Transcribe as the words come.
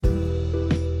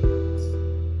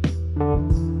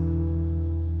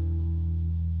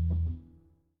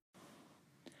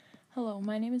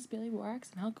my name is Bailey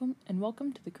Warax, and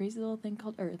welcome to the crazy little thing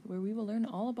called Earth, where we will learn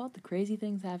all about the crazy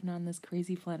things happening on this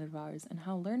crazy planet of ours, and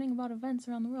how learning about events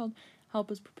around the world help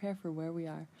us prepare for where we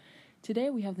are. Today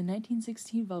we have the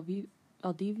 1916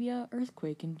 Valdivia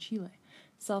earthquake in Chile,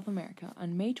 South America.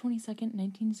 On May 22nd,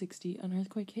 1960, an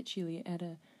earthquake hit Chile at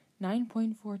a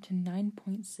 9.4 to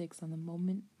 9.6 on the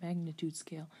moment magnitude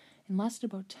scale and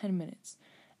lasted about 10 minutes.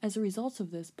 As a result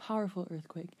of this powerful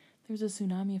earthquake, there was a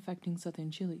tsunami affecting southern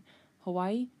Chile,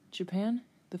 Hawaii, Japan,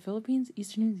 the Philippines,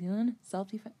 eastern New Zealand,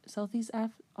 southeast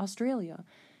Australia,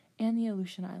 and the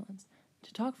Aleutian Islands.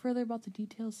 To talk further about the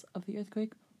details of the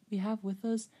earthquake, we have with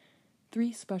us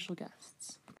three special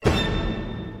guests.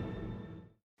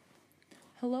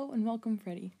 Hello and welcome,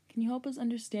 Freddie. Can you help us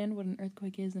understand what an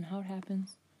earthquake is and how it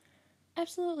happens?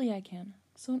 Absolutely, I can.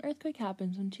 So an earthquake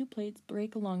happens when two plates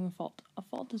break along the fault. A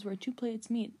fault is where two plates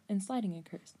meet and sliding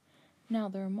occurs. Now,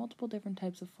 there are multiple different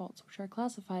types of faults, which are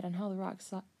classified on how the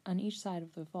rocks on each side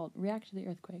of the fault react to the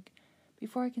earthquake.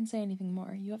 Before I can say anything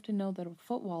more, you have to know that a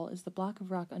footwall is the block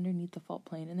of rock underneath the fault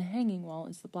plane, and the hanging wall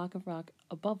is the block of rock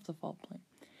above the fault plane.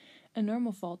 A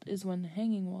normal fault is when the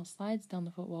hanging wall slides down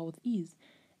the footwall with ease.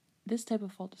 This type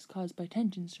of fault is caused by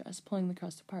tension stress pulling the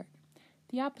crust apart.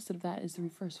 The opposite of that is the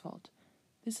reverse fault.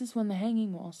 This is when the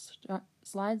hanging wall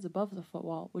slides above the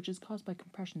footwall, which is caused by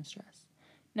compression stress.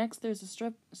 Next, there's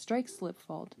a strike-slip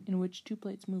fault, in which two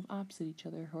plates move opposite each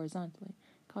other horizontally,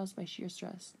 caused by shear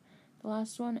stress. The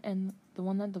last one, and the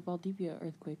one that the Valdivia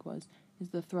earthquake was,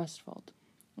 is the thrust fault.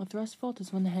 A thrust fault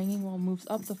is when the hanging wall moves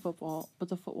up the footwall, but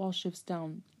the footwall shifts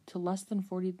down to less than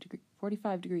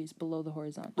 45 degrees below the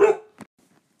horizontal.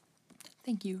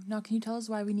 Thank you. Now can you tell us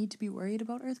why we need to be worried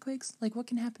about earthquakes? Like, what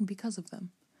can happen because of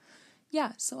them?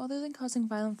 Yeah, so other than causing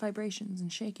violent vibrations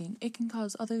and shaking, it can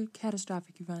cause other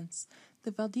catastrophic events.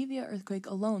 The Valdivia earthquake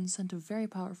alone sent a very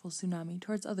powerful tsunami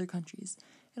towards other countries.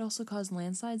 It also caused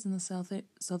landslides in the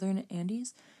southern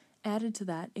Andes. Added to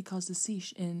that, it caused a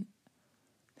siege in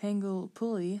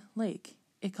Panguipulli Lake.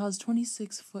 It caused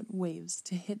 26-foot waves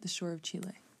to hit the shore of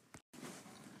Chile.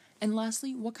 And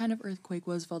lastly, what kind of earthquake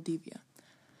was Valdivia?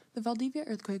 The Valdivia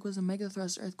earthquake was a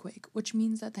megathrust earthquake, which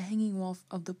means that the hanging wall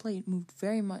of the plate moved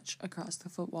very much across the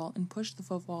footwall and pushed the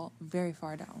footwall very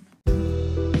far down.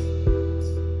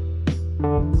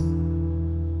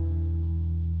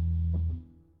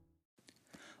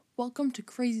 Welcome to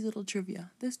Crazy Little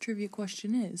Trivia. This trivia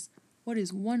question is, what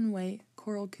is one way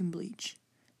coral can bleach?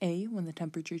 A, when the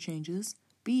temperature changes.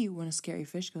 B, when a scary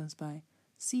fish goes by.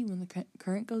 C, when the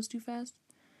current goes too fast.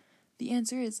 The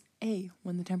answer is A,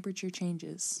 when the temperature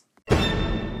changes.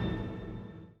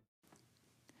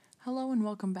 Hello and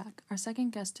welcome back. Our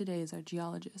second guest today is our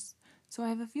geologist. So I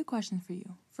have a few questions for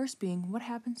you. First being, what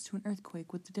happens to an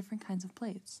earthquake with the different kinds of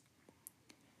plates?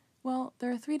 Well,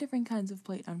 there are three different kinds of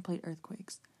plate-on-plate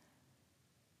earthquakes.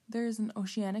 There is an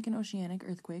oceanic and oceanic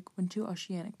earthquake when two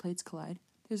oceanic plates collide.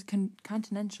 There's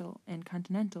continental and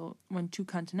continental when two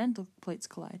continental plates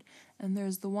collide. And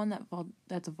there's the one that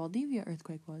the Valdivia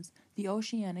earthquake was, the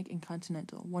oceanic and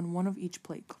continental, when one of each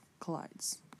plate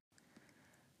collides.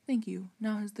 Thank you.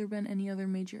 Now, has there been any other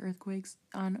major earthquakes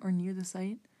on or near the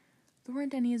site? There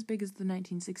weren't any as big as the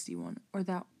 1961,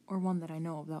 or one that I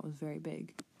know of that was very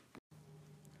big.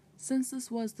 Since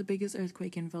this was the biggest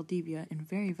earthquake in Valdivia and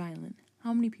very violent,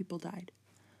 how many people died?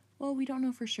 Well, we don't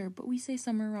know for sure, but we say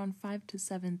somewhere around 5,000 to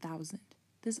 7,000.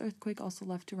 This earthquake also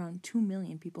left around 2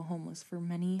 million people homeless for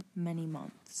many, many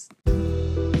months.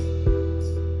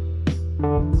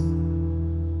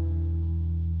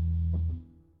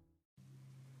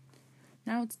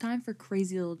 Now it's time for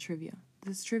Crazy Little Trivia.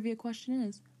 This trivia question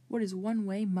is, what is one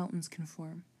way mountains can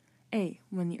form? A,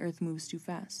 when the earth moves too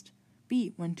fast.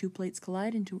 B, when two plates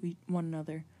collide into one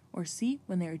another. Or C,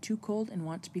 when they are too cold and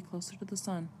want to be closer to the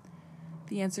sun.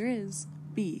 The answer is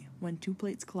B, when two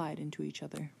plates collide into each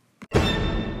other.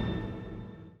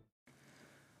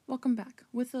 Welcome back.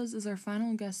 With us is our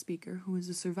final guest speaker, who is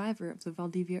a survivor of the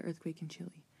Valdivia earthquake in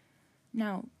Chile.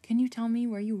 Now, can you tell me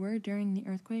where you were during the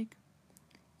earthquake?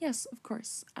 Yes, of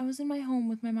course. I was in my home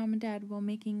with my mom and dad while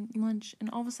making lunch, and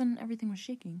all of a sudden everything was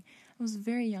shaking. I was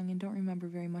very young and don't remember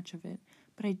very much of it,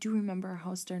 but I do remember our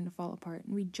house starting to fall apart,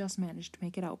 and we just managed to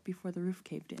make it out before the roof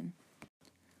caved in.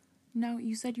 Now,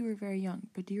 you said you were very young,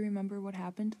 but do you remember what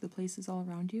happened to the places all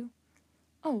around you?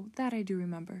 Oh, that I do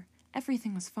remember.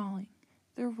 Everything was falling.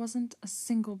 There wasn't a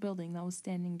single building that was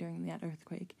standing during that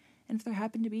earthquake, and if there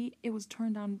happened to be, it was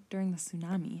torn down during the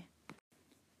tsunami.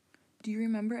 Do you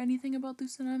remember anything about the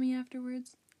tsunami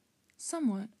afterwards?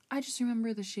 Somewhat. I just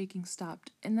remember the shaking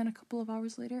stopped, and then a couple of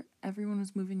hours later, everyone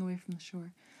was moving away from the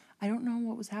shore. I don't know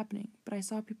what was happening, but I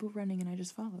saw people running and I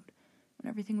just followed. When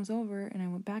everything was over and I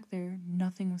went back there,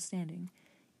 nothing was standing.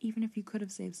 Even if you could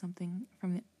have saved something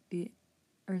from the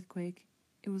earthquake,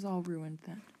 it was all ruined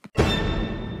then.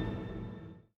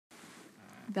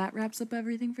 That wraps up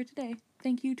everything for today.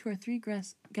 Thank you to our 3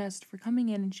 guests for coming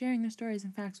in and sharing their stories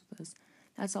and facts with us.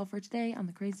 That's all for today on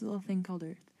the crazy little thing called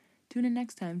Earth. Tune in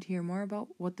next time to hear more about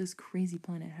what this crazy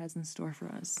planet has in store for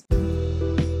us.